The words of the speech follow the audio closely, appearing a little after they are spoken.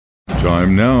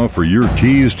Time now for your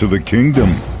keys to the kingdom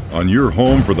on your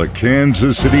home for the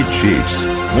Kansas City Chiefs.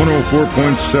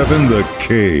 104.7 The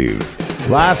Cave.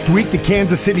 Last week, the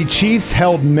Kansas City Chiefs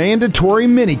held mandatory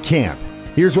minicamp.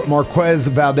 Here's what Marquez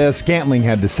Valdez-Scantling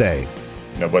had to say.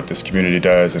 You know, what this community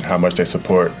does and how much they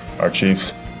support our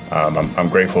Chiefs. I'm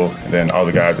grateful. And then all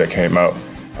the guys that came out,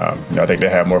 I think they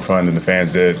had more fun than the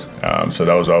fans did. So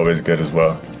that was always good as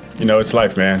well. You know, it's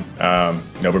life, man.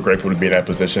 We're grateful to be in that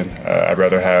position. I'd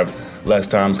rather have less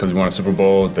time because we won a Super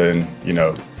Bowl than,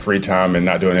 free time and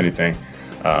not doing anything.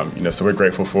 So we're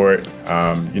grateful for it.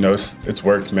 It's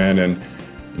work, man, and,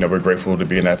 we're grateful to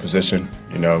be in that position.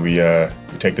 We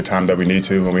take the time that we need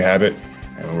to when we have it,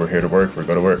 and when we're here to work, we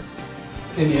go to work.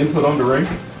 Any input on the ring?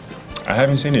 I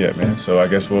haven't seen it yet, man, so I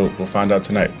guess we'll find out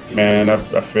tonight. Man,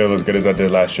 I feel as good as I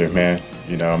did last year, man.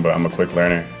 I'm a quick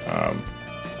learner.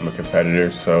 I'm a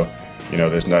competitor, so,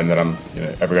 there's nothing that I'm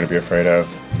ever going to be afraid of.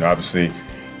 Obviously,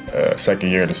 second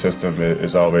year in the system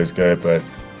is always good, but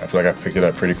I feel like I picked it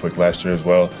up pretty quick last year as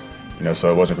well.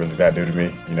 So it wasn't really that new to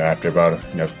me, after about,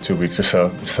 2 weeks or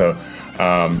so. So,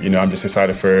 I'm just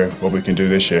excited for what we can do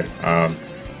this year.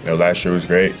 Last year was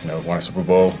great, won a Super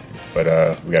Bowl, but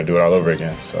we got to do it all over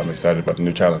again. So I'm excited about the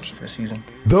new challenge for the season.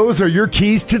 Those are your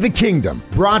keys to the kingdom,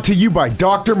 brought to you by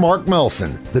Dr. Mark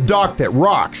Melson, the doc that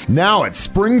rocks, now at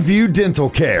Springview Dental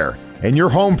Care, and your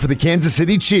home for the Kansas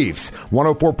City Chiefs,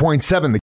 104.7 The